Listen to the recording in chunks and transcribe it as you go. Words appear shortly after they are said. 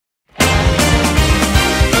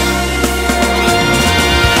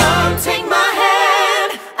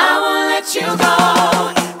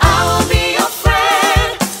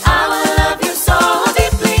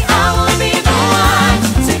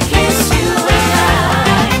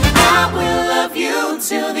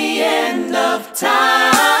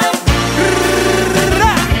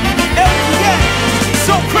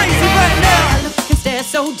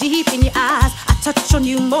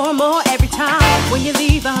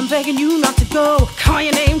I'm begging you not to go. Call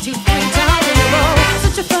your name 2, 3 times in a row.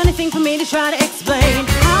 Such a funny thing for me to try to explain.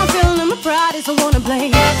 I'm feeling and my pride is the one to blame.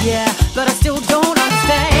 Yeah, but I still don't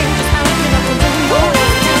understand just how you feel like I'm doing.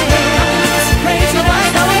 It's crazy right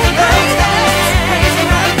now. It's crazy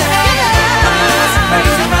right now. It's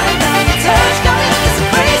crazy right now. Your touch got me looking so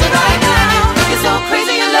crazy right now. Looking so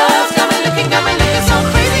crazy in love. Got me looking so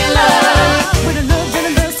crazy in love. With a love and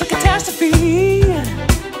a love so catastrophe.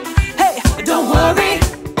 Hey, don't worry.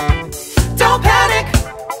 Don't panic.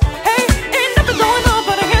 Hey, ain't nothing going on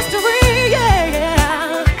but a history.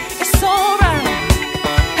 Yeah, it's alright.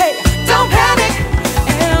 Hey, don't panic.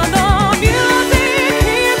 And the music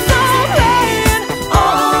keeps on playing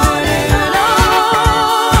on and on.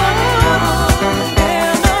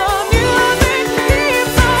 And the music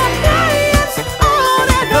keeps on playing on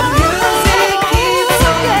and on. The music keeps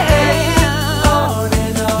on playing on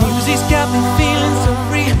and on. Music's got me feeling so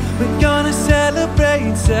free. We're gonna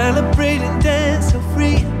celebrate, celebrate and dance so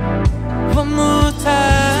free. One more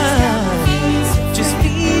time, just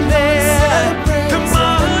feel it. Come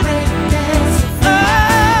on.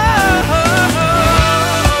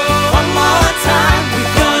 One more time,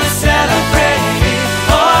 we're gonna celebrate.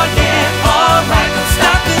 Oh yeah, alright, don't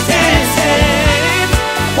stop the dancing.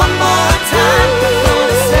 One more time, we're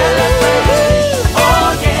gonna celebrate. Oh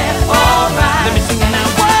yeah, alright. Let me sing it now.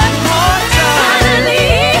 One more time.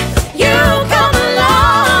 Finally, you come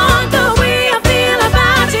along, but we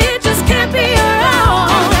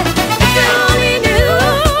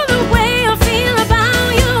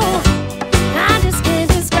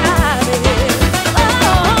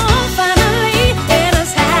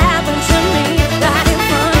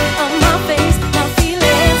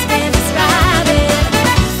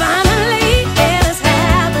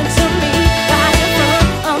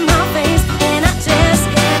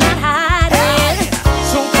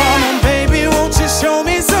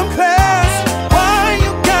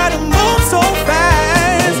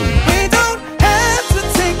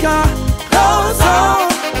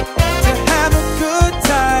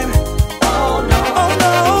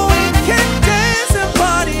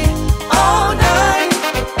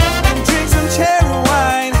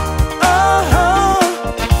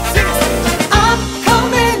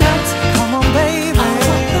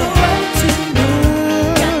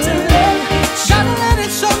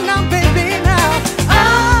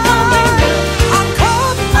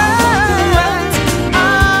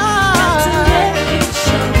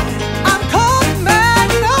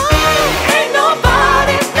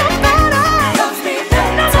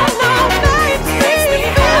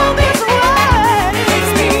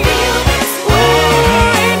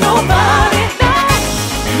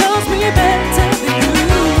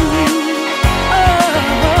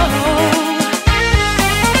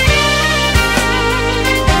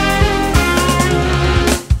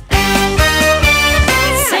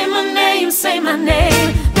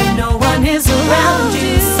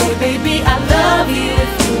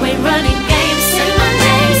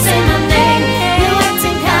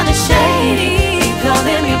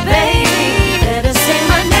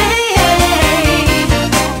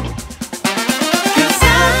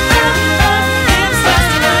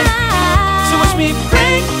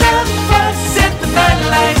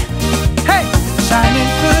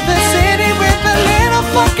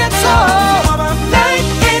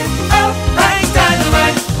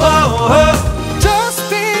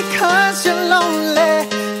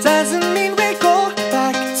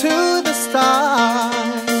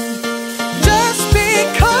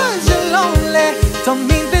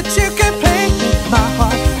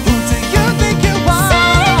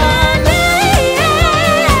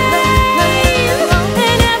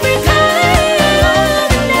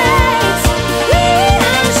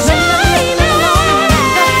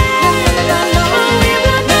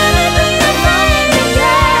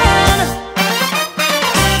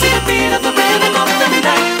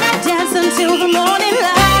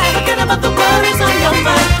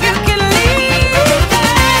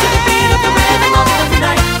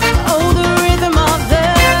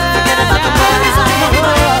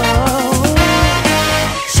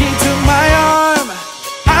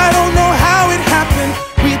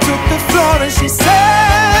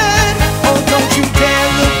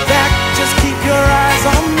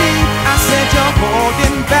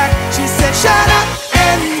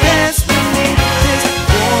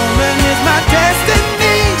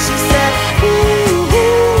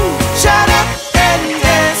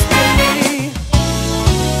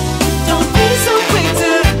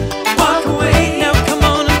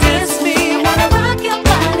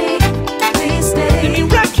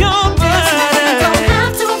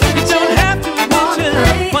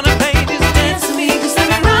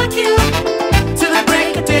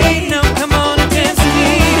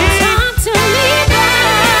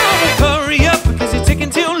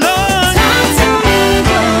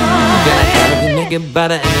by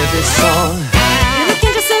the end of this song. You're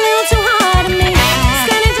looking just a little too hard at me. You're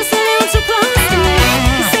standing just a little too close to me.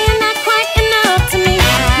 You're saying not quite enough to me.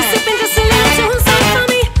 You're sipping just a little too soft for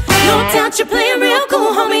me. No doubt you're playing real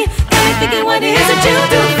cool, homie. Got me thinking, what is it you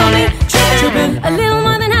do for me? Tripping a little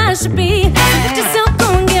more than I should be. So let yourself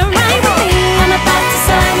go and get right with me. I'm about to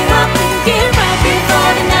sign you up. We can get right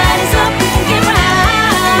before the night is up. We can get right,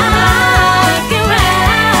 get right.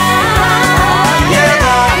 Yeah.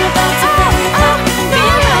 I'm about to fill the cup. We can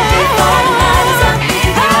get right before the night is up. We can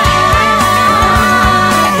get right,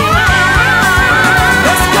 get right.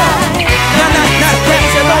 Let's go. Not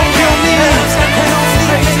crazy like you need.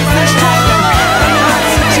 Crazy like stronger.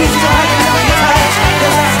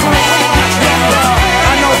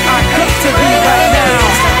 I know I got to be right now.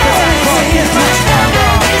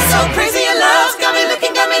 It's so crazy your love's got me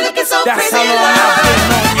looking so That's crazy how your long